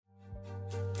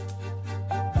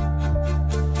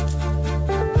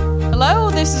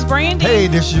this is Brandy. Hey,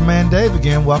 this is your man Dave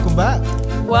again. Welcome back.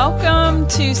 Welcome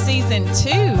to Season 2,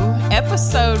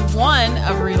 Episode 1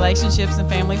 of Relationships and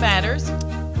Family Matters.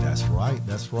 That's right.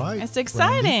 That's right. It's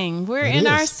exciting. Brandy. We're in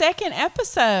our second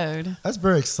episode. That's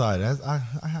very exciting. I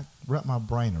have to wrap my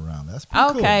brain around that. That's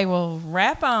pretty cool. Okay, well,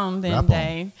 wrap on then,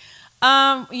 Dave.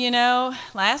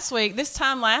 Last week,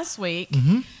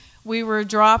 we were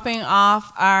dropping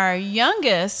off our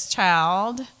youngest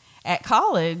child at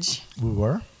college. We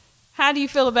were. How do you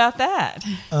feel about that?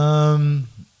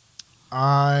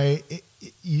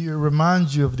 It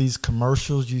reminds you of these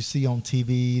commercials you see on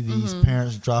TV, these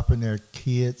parents dropping their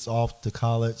kids off to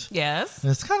college. Yes. And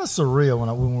it's kind of surreal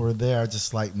when we were there,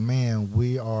 just like, man,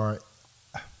 we are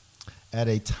at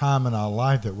a time in our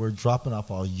life that we're dropping off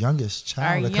our youngest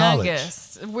child to college. Our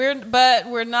youngest.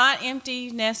 We're not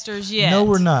empty nesters yet. No,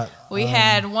 we're not. We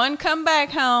had one come back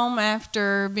home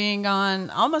after being gone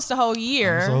almost a whole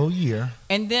year.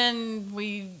 And then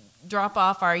we drop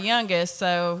off our youngest.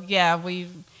 So, yeah, we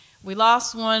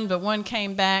lost one, but one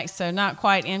came back, so not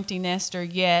quite empty nester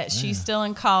yet. Yeah. She's still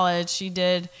in college. She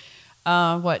did,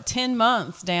 10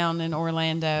 months down in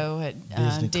Orlando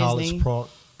at Disney.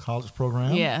 College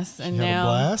program. Yes, and she now had a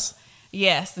blast.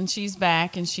 Yes, and she's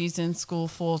back and she's in school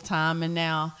full time, and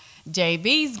now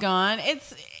JB's gone.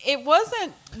 It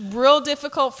wasn't real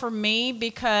difficult for me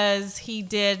because he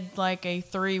did like a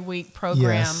 3-week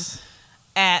program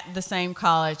at the same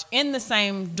college in the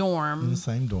same dorm.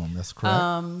 That's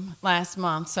correct. Last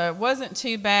month, so it wasn't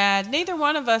too bad. Neither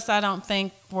one of us, I don't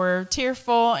think, were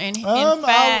tearful. And in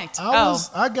fact,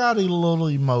 I got a little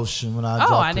emotion when I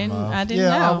dropped him off. I didn't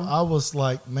know. I was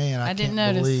like, man, I can't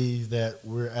notice. believe that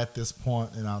we're at this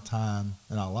point in our time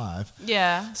in our life.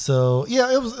 Yeah. So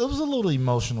yeah, it was a little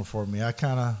emotional for me. I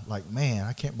kind of like, man,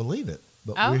 I can't believe it.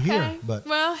 But we're here. But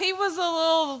well, he was a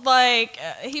little like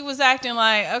he was acting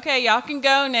like, okay, y'all can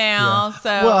go now. Yeah. So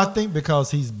well, I think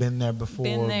because he's been there before,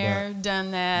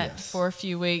 done that for a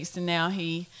few weeks, and now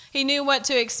he knew what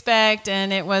to expect,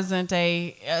 and it wasn't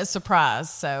a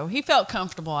surprise. So he felt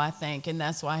comfortable, I think, and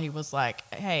that's why he was like,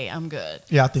 "Hey, I'm good."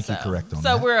 Yeah, I think you're correct on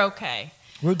that. So we're okay.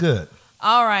 We're good.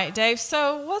 All right, Dave.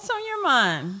 So what's on your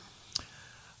mind,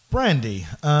 Brandy?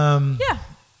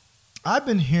 I've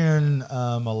been hearing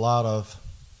a lot of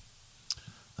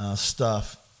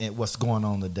stuff and what's going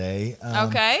on today.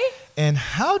 Okay. And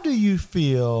how do you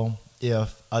feel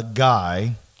if a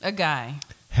guy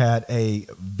had a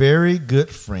very good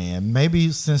friend,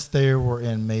 maybe since they were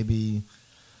in maybe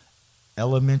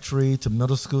elementary to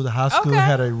middle school to high school,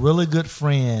 had a really good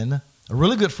friend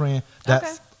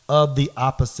that's of the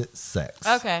opposite sex.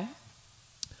 Okay.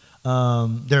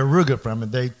 They're a real good friend. I mean,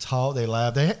 they talk, they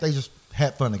laugh, they just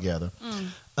had fun together.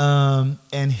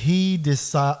 And he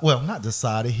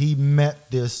he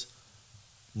met this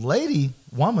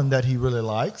woman that he really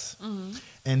likes,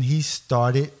 and he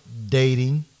started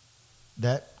dating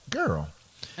that girl.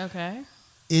 Okay.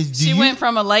 She went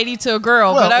from a lady to a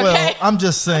girl, but okay. Well, I'm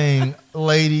just saying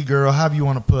lady, girl, however you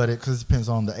want to put it, because it depends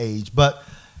on the age. But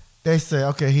they say,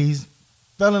 okay, he's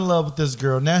fell in love with this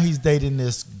girl. Now he's dating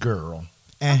this girl.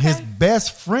 And his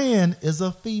best friend is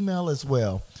a female as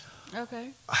well. Okay.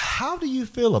 How do you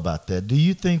feel about that? Do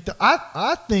you think that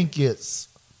I think it's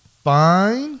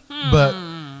fine, but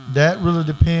that really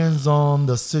depends on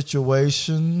the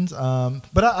situations.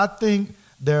 But I think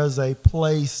there's a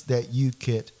place that you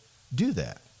could do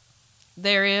that.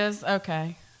 There is?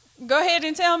 Okay. Go ahead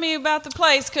and tell me about the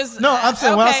place, because I'm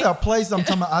saying when I say a place, I'm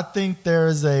talking about. I think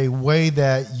there's a way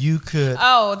that you could.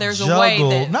 Oh, there's juggle. A way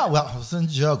that. I was saying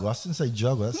juggle. I shouldn't say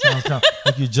juggle. That sounds kind of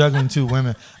like you're juggling two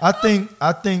women. I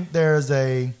think there's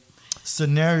a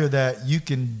scenario that you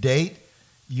can date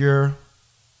your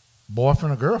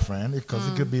boyfriend or girlfriend, because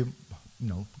it could be,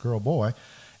 girl boy,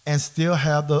 and still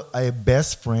have a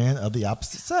best friend of the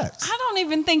opposite sex. I don't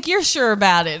even think you're sure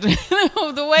about it.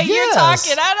 The way you're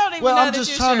talking, I don't even know that you're sure. Well, I'm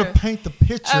just trying to paint the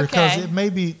picture, because it may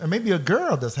be a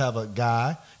girl that's have a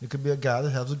guy. It could be a guy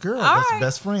that has a girl that's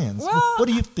best friends. Well, what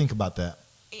do you think about that?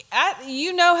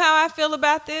 You know how I feel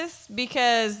about this,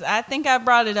 because I think I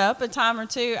brought it up a time or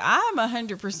two. I'm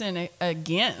 100%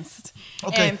 against.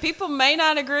 Okay. And people may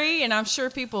not agree, and I'm sure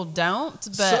people don't,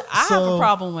 but I have a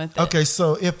problem with it. Okay,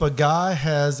 so if a guy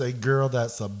has a girl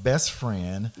that's a best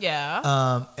friend,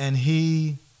 and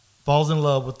he falls in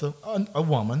love with a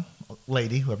woman, a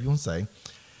lady, whoever you want to say,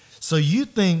 so you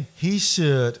think he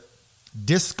should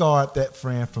discard that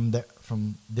friend from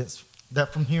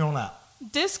here on out?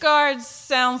 Discard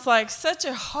sounds like such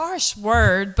a harsh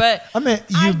word, but I mean,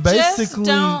 just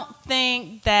don't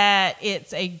think that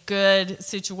it's a good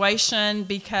situation,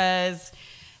 because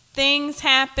things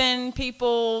happen.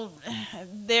 People,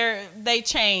 they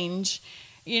change,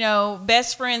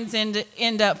 best friends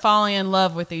end up falling in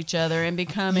love with each other and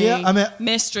becoming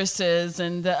mistresses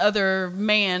and the other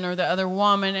man or the other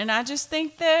woman. And I just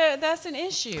think that's an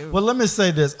issue. Well, let me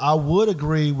say this. I would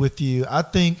agree with you. I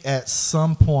think at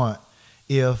some point,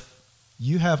 if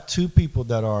you have two people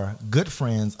that are good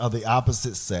friends of the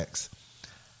opposite sex,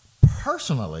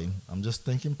 personally, I'm just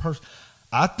thinking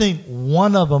I think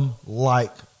one of them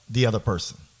like the other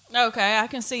person. Okay, I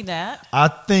can see that. I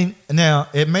think now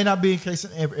it may not be the case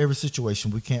in every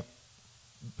situation. We can't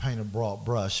paint a broad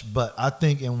brush, but I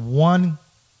think in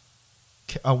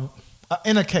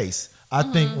a case, I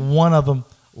think one of them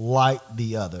like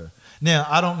the other. Now,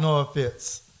 I don't know if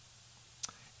it's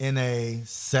in a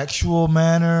sexual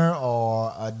manner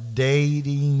or a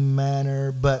dating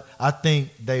manner, but I think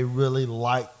they really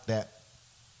like that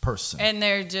person. And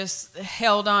they're just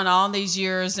held on all these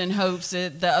years in hopes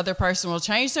that the other person will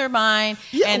change their mind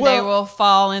and they will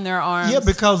fall in their arms. Yeah,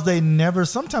 because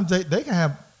sometimes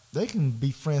they can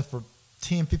be friends for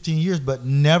 10, 15 years, but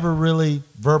never really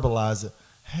verbalize it.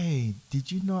 Hey,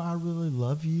 did you know I really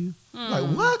love you? Like,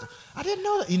 what? I didn't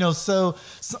know that. So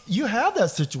you have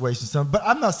that situation. But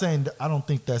I'm not saying I don't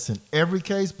think that's in every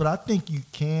case, but I think you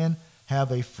can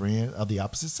have a friend of the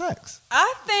opposite sex.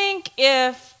 I think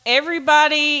if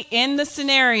everybody in the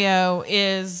scenario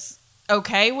is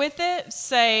okay with it,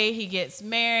 say he gets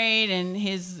married and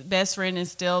his best friend is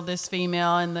still this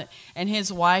female and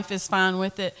his wife is fine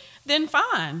with it, then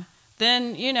fine.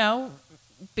 Then,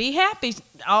 be happy.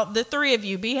 All the three of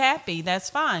you be happy. That's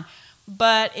fine.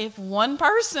 But if one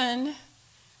person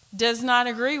does not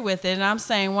agree with it, and I'm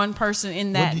saying one person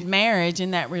in that marriage,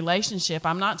 in that relationship,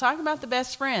 I'm not talking about the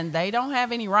best friend. They don't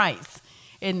have any rights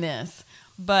in this.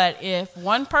 But if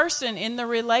one person in the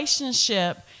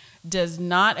relationship does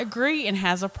not agree and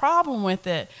has a problem with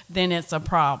it, then it's a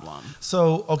problem.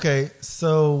 So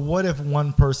what if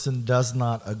one person does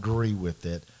not agree with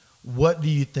it? What do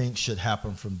you think should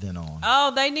happen from then on?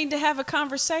 Oh, they need to have a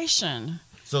conversation.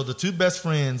 So the two best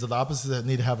friends of the opposite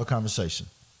need to have a conversation.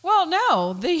 Well,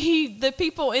 no, the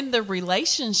people in the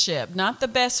relationship, not the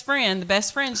best friend. The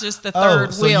best friend's just the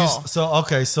third wheel.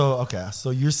 So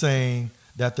you're saying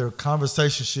that their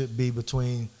conversation should be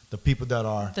between the people that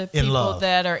are in love. The people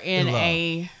that are in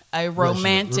a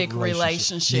romantic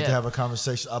relationship. Need to have a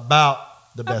conversation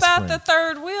about the best friend. About the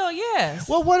third wheel, yes.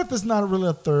 Well, what if it's not really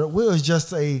a third wheel? It's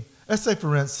just let's say,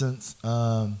 for instance,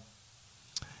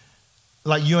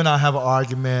 like you and I have an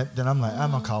argument, then I'm like, I'm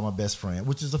going to call my best friend,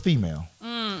 which is a female.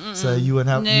 So you would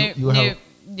have...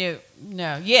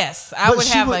 No. Yes, I would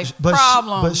have a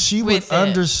problem with it. But she would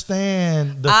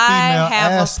understand the female aspect. I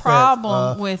have a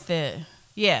problem with it.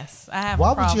 Yes, I have a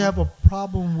problem. Why would you have a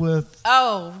problem with...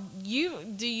 Oh,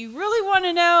 do you really want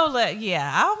to know? Yeah,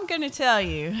 I'm going to tell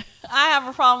you. I have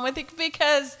a problem with it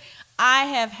because I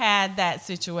have had that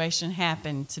situation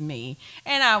happen to me,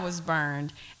 and I was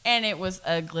burned, and it was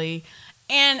ugly.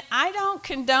 And I don't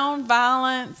condone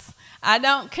violence. I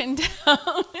don't condone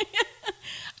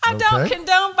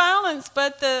violence,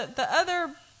 but the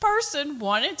other person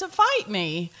wanted to fight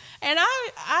me, and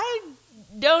I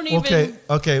don't even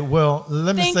okay. Well,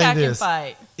 let me say this: can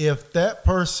fight. If that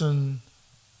person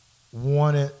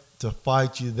wanted to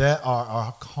fight you, that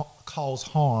or cause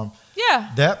harm,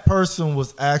 that person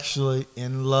was actually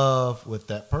in love with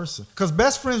that person. Because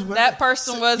best friends with that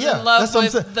person was in love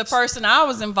with the person I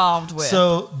was involved with.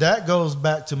 So that goes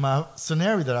back to my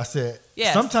scenario that I said.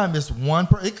 Yes. Sometimes it's one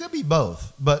person. It could be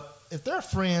both. But if they're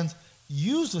friends,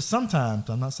 usually sometimes,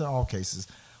 I'm not saying all cases,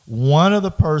 one of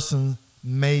the persons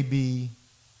may be,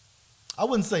 I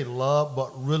wouldn't say love,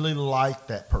 but really like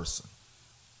that person.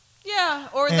 Yeah,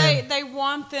 or they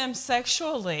want them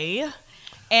sexually.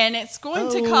 And it's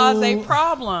going to cause a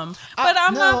problem. But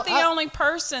I'm not the only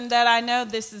person that I know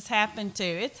this has happened to.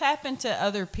 It's happened to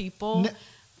other people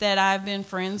that I've been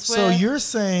friends with. So you're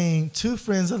saying two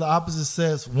friends of the opposite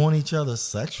sex want each other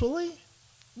sexually?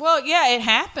 Well, yeah, it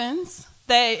happens.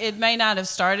 It may not have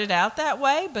started out that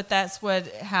way, but that's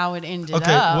how it ended up.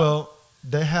 Okay, well,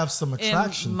 they have some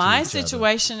attraction in my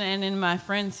situation and in my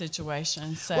friend's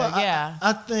situation. So, yeah.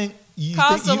 I think...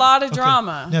 Caused a lot of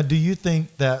drama. Now, do you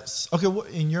think that's...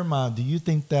 Okay, in your mind, do you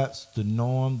think that's the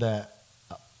norm that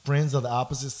friends of the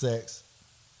opposite sex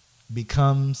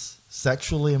becomes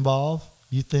sexually involved?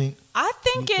 You think... I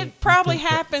think it probably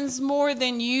happens more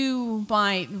than you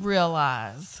might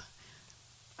realize.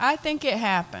 I think it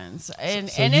happens, and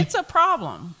it's a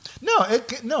problem. No,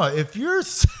 if you're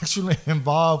sexually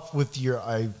involved with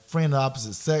a friend of the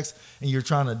opposite sex and you're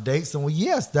trying to date someone,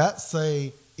 yes, that's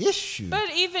a... issue.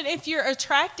 But even if you're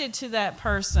attracted to that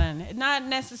person, not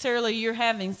necessarily you're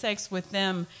having sex with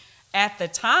them at the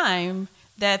time,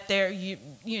 that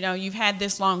you've had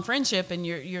this long friendship and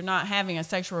you're not having a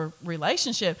sexual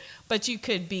relationship, but you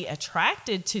could be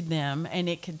attracted to them and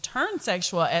it could turn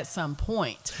sexual at some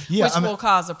point, which will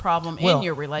cause a problem in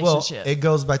your relationship. Well, it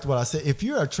goes back to what I said. If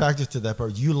you're attracted to that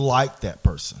person, you like that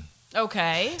person.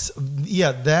 Okay. So,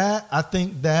 I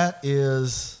think that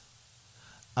is,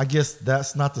 I guess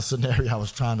that's not the scenario I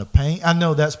was trying to paint. I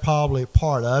know that's probably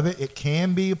part of it. It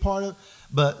can be a part of it.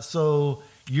 But so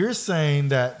you're saying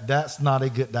that that's not a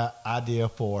good idea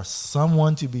for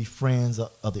someone to be friends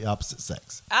of the opposite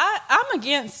sex. I'm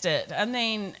against it. I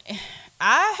mean,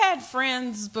 I had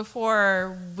friends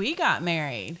before we got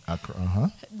married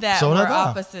that were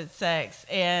opposite sex.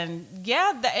 And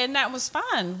and that was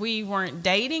fine. We weren't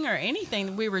dating or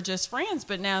anything. We were just friends.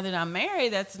 But now that I'm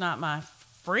married, that's not my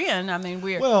friend. I mean,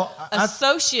 we're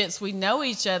associates. We know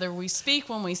each other. We speak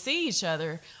when we see each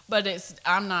other. But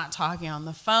I'm not talking on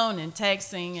the phone and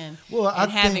texting and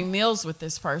having meals with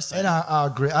this person. And I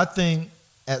agree. I think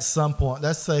at some point,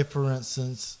 let's say, for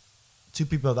instance, two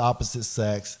people of the opposite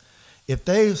sex, if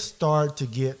they start to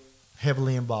get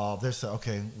heavily involved, they say,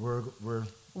 okay, we're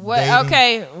dating.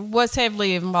 Okay, what's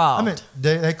heavily involved? I mean,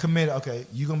 they committed, okay,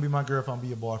 you're going to be my girlfriend, I'll be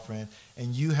your boyfriend,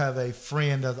 and you have a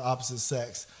friend of the opposite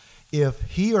sex. If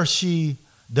he or she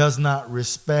does not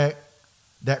respect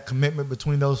that commitment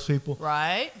between those people,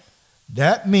 right,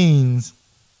 that means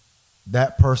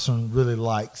that person really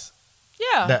likes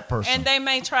that person, and they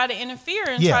may try to interfere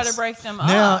and try to break them up.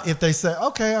 Now, if they say,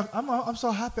 "Okay, I'm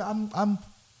so happy,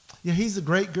 he's a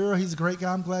great girl, he's a great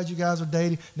guy, I'm glad you guys are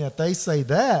dating." Now, if they say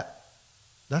that,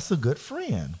 that's a good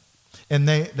friend, and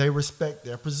they respect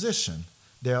their position.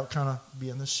 They'll kind of be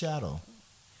in the shadow.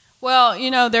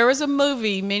 Well, there was a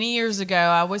movie many years ago,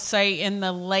 I would say in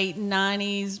the late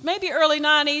 90s, maybe early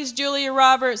 90s, Julia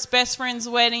Roberts, Best Friend's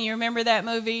Wedding. You remember that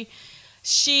movie?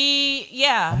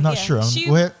 I'm not sure.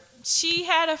 Go ahead. She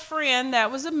had a friend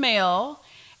that was a male,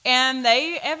 and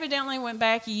they evidently went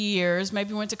back years,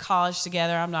 maybe went to college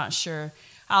together, I'm not sure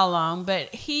how long,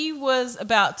 but he was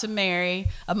about to marry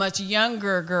a much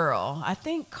younger girl. I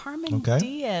think Carmen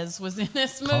Diaz was in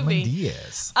this movie. Carmen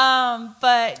Diaz.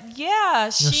 But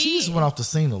she just went off the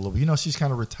scene a little bit. She's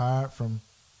kind of retired from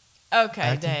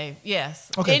acting. Dave.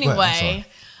 Yes. Okay, anyway,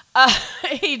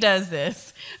 he does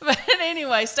this. But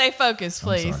anyway, stay focused,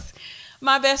 please.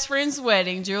 My Best Friend's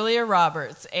Wedding, Julia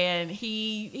Roberts, and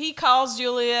he calls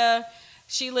Julia.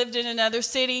 She lived in another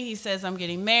city. He says, I'm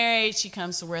getting married. She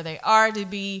comes to where they are to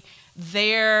be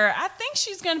there. I think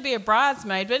she's going to be a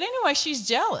bridesmaid. But anyway, she's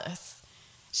jealous.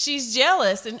 She's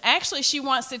jealous. And actually, she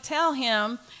wants to tell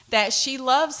him that she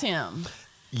loves him.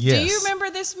 Yes. Do you remember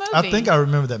this movie? I think I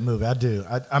remember that movie. I do.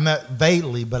 I'm not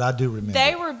vaguely, but I do remember.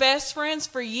 They were best friends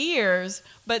for years.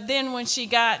 But then when she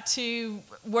got to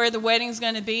where the wedding's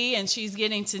going to be and she's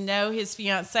getting to know his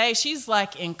fiancée, she's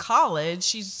like in college.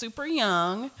 She's super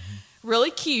young.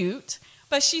 Really cute,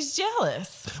 but she's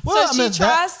jealous. So she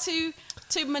tries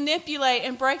to manipulate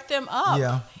and break them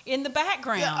up in the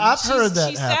background. Yeah, I've heard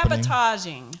that she's happening.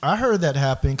 Sabotaging. I heard that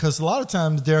happening because a lot of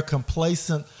times they're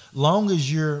complacent. Long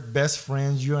as you're best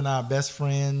friends, you and I are best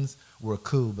friends, we're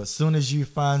cool. But as soon as you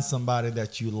find somebody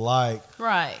that you like,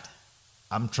 right?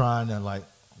 I'm trying to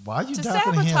why are you to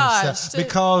dumping sabotage, him?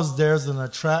 Because there's an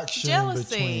attraction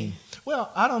jealousy. Between.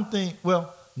 Well, I don't think.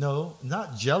 Well. No,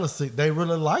 not jealousy. They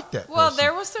really like that person. Well,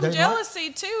 there was some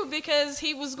jealousy too because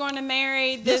he was going to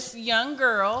marry this young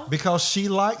girl. Because she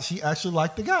actually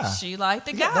liked the guy. She liked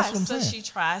the guy. That's what I'm saying. She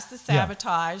tries to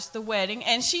sabotage the wedding,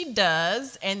 and she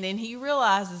does, and then he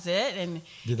realizes it, and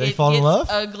did they fall in love?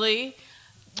 Ugly.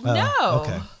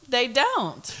 No, they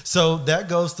don't. So that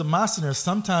goes to my scenario.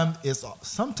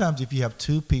 Sometimes if you have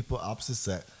two people opposite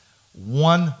sex,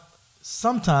 one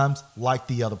sometimes like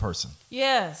the other person.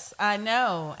 Yes, I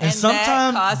know. And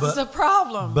sometimes that causes a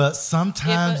problem. But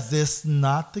sometimes this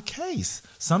not the case.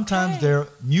 Sometimes they're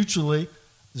mutually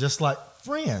just like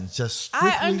friends, just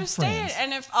strictly I understand. friends.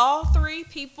 And if all three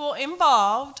people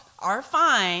involved are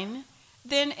fine,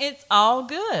 then it's all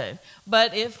good.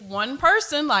 But if one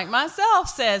person like myself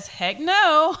says, heck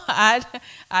no,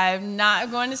 I'm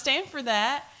not going to stand for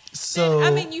that, so,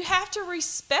 then, you have to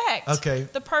respect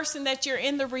the person that you're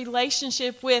in the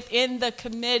relationship with, in the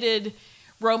committed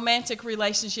romantic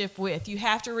relationship with. You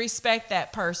have to respect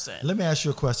that person. Let me ask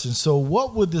you a question. So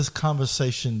what would this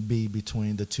conversation be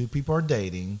between the two people are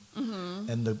dating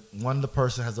and the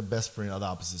person has a best friend of the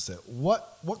opposite sex?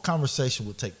 What conversation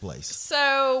would take place?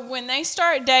 So when they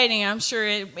start dating, I'm sure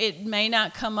it may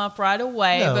not come up right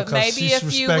away, but maybe a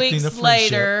few weeks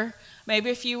later...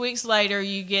 Maybe a few weeks later,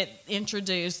 you get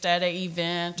introduced at an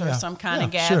event or some kind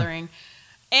of gathering. Sure.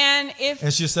 And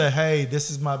she'll say, "Hey, this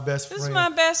is my best friend. This is my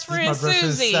best friend,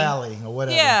 Susie, Sally, or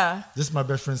whatever. Yeah, this is my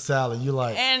best friend Sally." You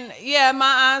like, and my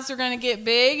eyes are going to get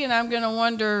big, and I'm going to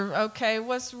wonder, okay,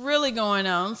 what's really going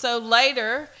on? So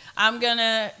later, I'm going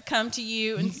to come to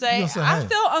you and say, I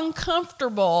feel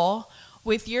uncomfortable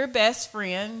with your best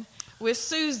friend, with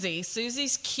Susie.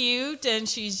 Susie's cute and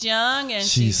she's young and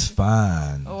she's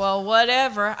fine. Well,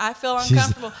 whatever. I feel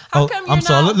uncomfortable. How come you're I'm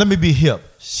sorry. Let me be hip.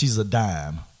 She's a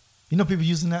dime. You know people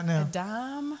using that now? A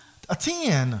dime? A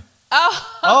 10.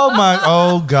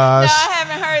 Oh gosh. No, I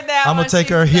haven't heard that. I'm gonna take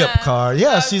her hip card.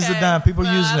 Yeah, okay. She's a dime. People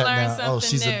using that now. Oh,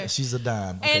 she's a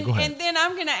dime. Okay, go ahead. And then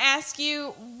I'm gonna ask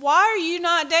you, why are you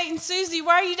not dating Susie?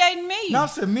 Why are you dating me? No, I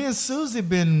said me and Susie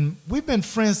we've been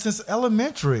friends since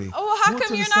elementary. Oh, well, how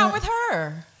come you're not with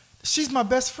her? She's my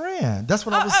best friend. That's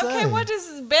what I was saying. Okay, what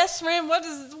is best friend? What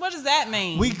does that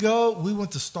mean? We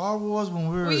went to Star Wars when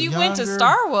we were younger. Went to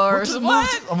Star Wars.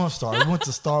 What? I'm gonna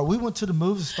start. We went to the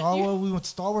movies, Star Wars. We went to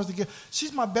Star Wars together.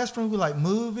 She's my best friend. We like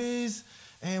movies,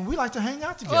 and we like to hang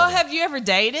out together. Well, have you ever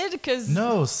dated?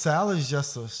 No, Sally's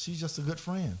she's just a good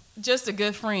friend. Just a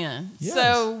good friend. Yes.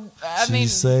 So she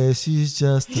says she's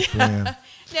just a friend.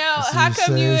 Now, how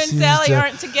come you and Sally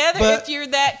aren't together if you're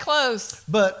that close?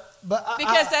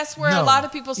 Because that's where a lot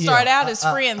of people start out as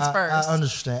friends first. I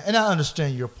understand. And I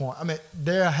understand your point. I mean,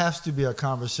 there has to be a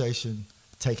conversation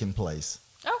taking place.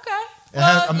 Okay.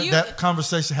 That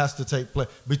conversation has to take place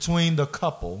between the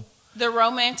couple. The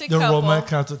romantic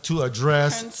couple. To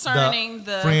address concerning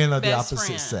the friend of the best opposite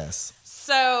friend. sex.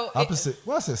 So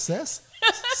what's it, sex?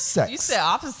 Sex. You said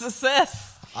opposite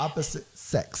sex. Opposite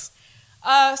sex.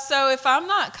 So if I'm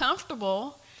not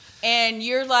comfortable and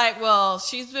you're like, well,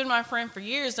 she's been my friend for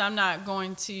years, I'm not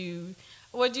going to,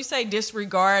 what'd you say,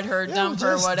 disregard her, dump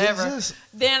her, whatever.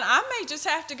 Then I may just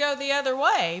have to go the other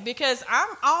way because I'm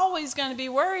always going to be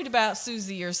worried about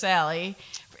Susie or Sally.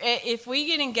 If we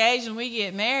get engaged and we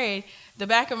get married, the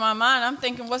back of my mind, I'm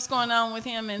thinking, what's going on with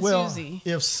him and Susie?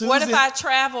 What if I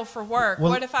travel for work?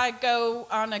 What if I go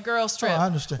on a girls' trip? I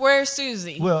understand. Where's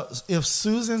Susie? Well, if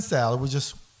Susie and Sally,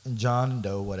 John and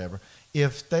Doe, whatever,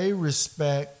 if they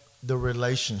respect the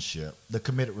relationship, the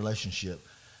committed relationship,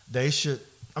 they should,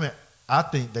 I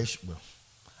think they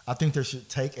should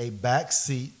take a back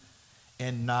seat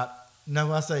and not,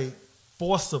 now I say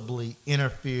forcibly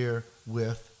interfere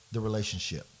with the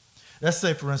relationship. Let's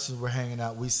say, for instance, we're hanging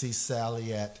out, we see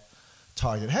Sally at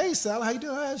Target. Hey, Sally, how you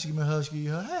doing? Hey, she give me a hug, she give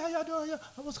you a hug. Hey, how y'all doing? Yeah,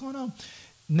 what's going on?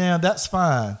 Now, that's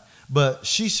fine, but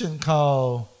she shouldn't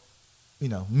call,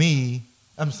 me,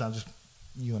 I'm just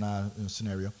you and I in a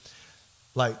scenario,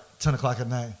 like 10 o'clock at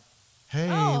night. Hey,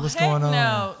 what's going on?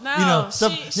 No,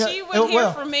 she would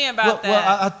hear from me about that.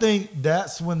 Well, I think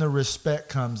that's when the respect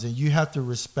comes in. You have to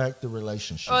respect the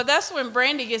relationship. Well, that's when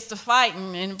Brandy gets to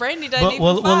fighting, and Brandy doesn't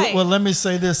even fight. Well, let me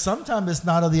say this. Sometimes it's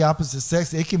not of the opposite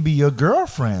sex. It can be your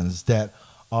girlfriends that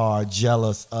are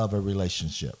jealous of a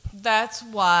relationship. That's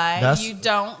why you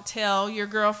don't tell your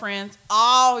girlfriends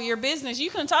all your business. You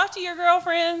can talk to your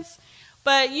girlfriends,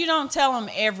 but you don't tell them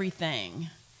everything.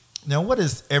 Now, what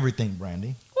is everything,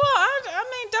 Brandy? Well,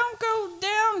 don't go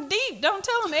down deep. Don't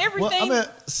tell them everything. Well,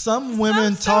 some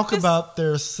women talk about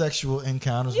their sexual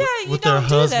encounters with their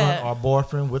husband or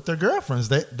boyfriend, with their girlfriends.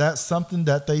 That's something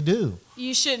that they do.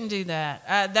 You shouldn't do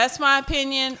that. That's my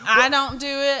opinion. I don't do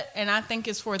it, and I think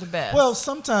it's for the best. Well,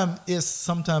 sometimes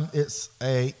it's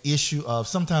a issue of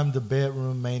sometimes the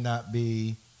bedroom may not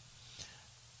be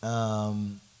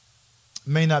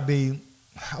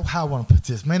how I want to put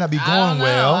this, may not be going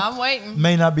well. I'm waiting.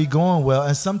 May not be going well.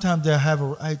 And sometimes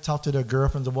they'll talk to their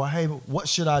girlfriends about, hey, what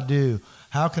should I do?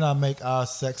 How can I make our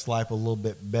sex life a little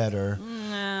bit better?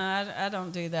 No, I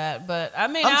don't do that. But I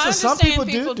understand some people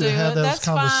do have it. those That's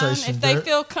conversations. Fine if they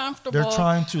feel comfortable. They're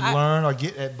trying to learn or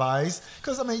get advice.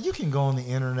 Because, you can go on the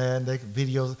internet and make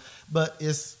videos. But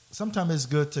sometimes it's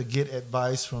good to get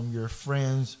advice from your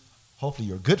friends, hopefully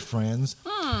your good friends,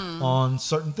 on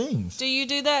certain things. Do you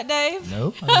do that, Dave?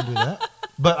 No, I don't do that.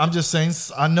 But I'm just saying,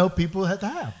 I know people have to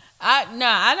have.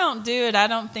 I don't do it. I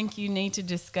don't think you need to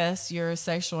discuss your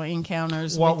sexual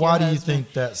encounters with your husband. Why do you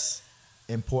think that's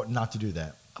important not to do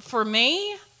that? For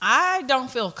me, I don't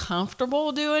feel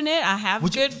comfortable doing it. I have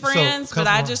good friends, but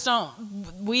I just don't.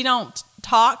 We don't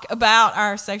talk about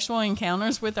our sexual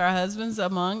encounters with our husbands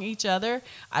among each other.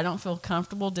 I don't feel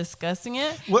comfortable discussing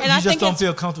it. Well, you just don't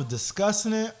feel comfortable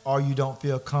discussing it, or you don't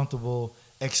feel comfortable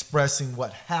expressing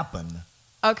what happened.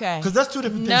 Okay. Because that's two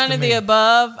different things. None of the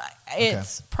above.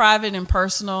 It's private and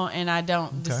personal, and I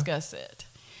don't discuss it.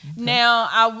 Okay. Now,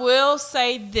 I will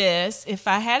say this. If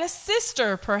I had a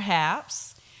sister,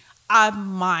 perhaps, I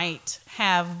might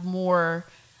have more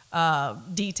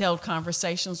detailed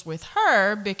conversations with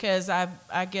her because I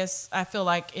guess I feel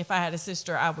like if I had a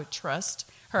sister, I would trust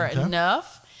her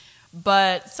enough.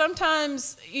 But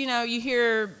sometimes, you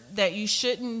hear that you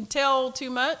shouldn't tell too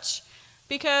much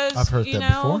because, I've heard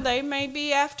that before. They may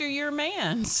be after your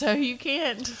man, so you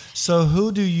can't. So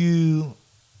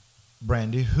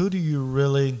Brandy,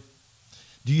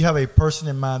 do you have a person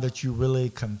in mind that you really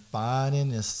confide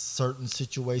in certain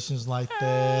situations like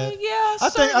that? Yeah,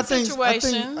 certain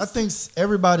situations. I think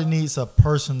everybody needs a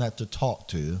person to talk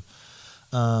to.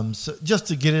 So just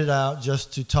to get it out,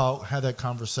 just to talk, have that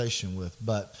conversation with.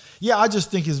 But yeah, I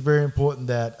just think it's very important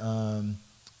that how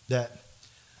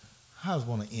do I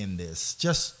want to end this?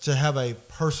 Just to have a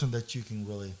person that you can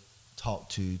really talk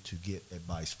to get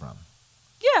advice from.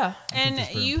 Yeah, and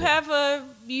you have a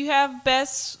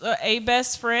best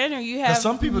friend, or you have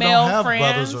some people male don't have friends.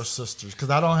 brothers or sisters because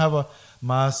I don't have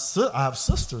I have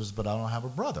sisters, but I don't have a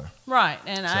brother. Right,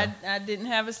 and so. I didn't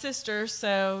have a sister,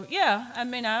 so yeah. I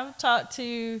mean, I've talked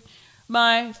to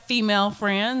my female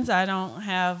friends. I don't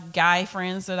have guy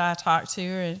friends that I talk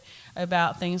to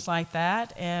about things like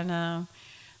that, and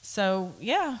so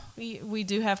yeah, we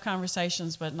do have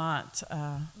conversations, but not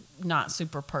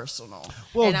super personal.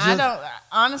 Well, and I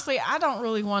don't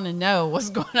really want to know what's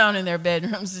going on in their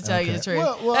bedrooms, to tell you the truth.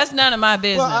 Well, that's none of my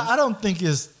business. Well, I don't think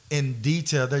it's in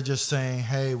detail. They're just saying,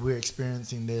 hey, we're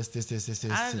experiencing this.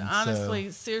 I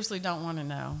honestly, seriously don't want to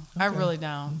know. Okay. I really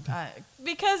don't.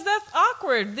 Because that's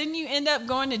awkward. Then you end up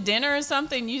going to dinner or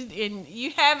something, and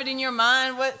you have it in your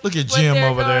mind. Look at Jim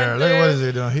over there. Look, what is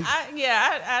he doing?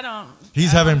 I don't.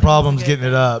 He's having problems getting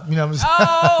it up.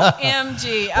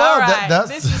 OMG. All right.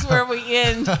 This is where we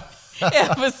end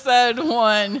episode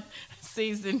 1.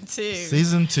 Season 2.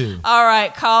 Season 2. All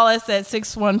right. Call us at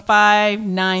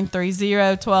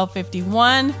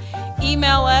 615-930-1251.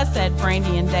 Email us at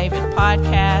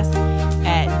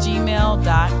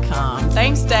brandyanddavidpodcast@gmail.com.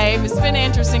 Thanks, Dave. It's been an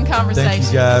interesting conversation. Thank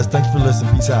you, guys. Thanks for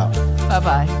listening. Peace out.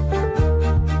 Bye-bye.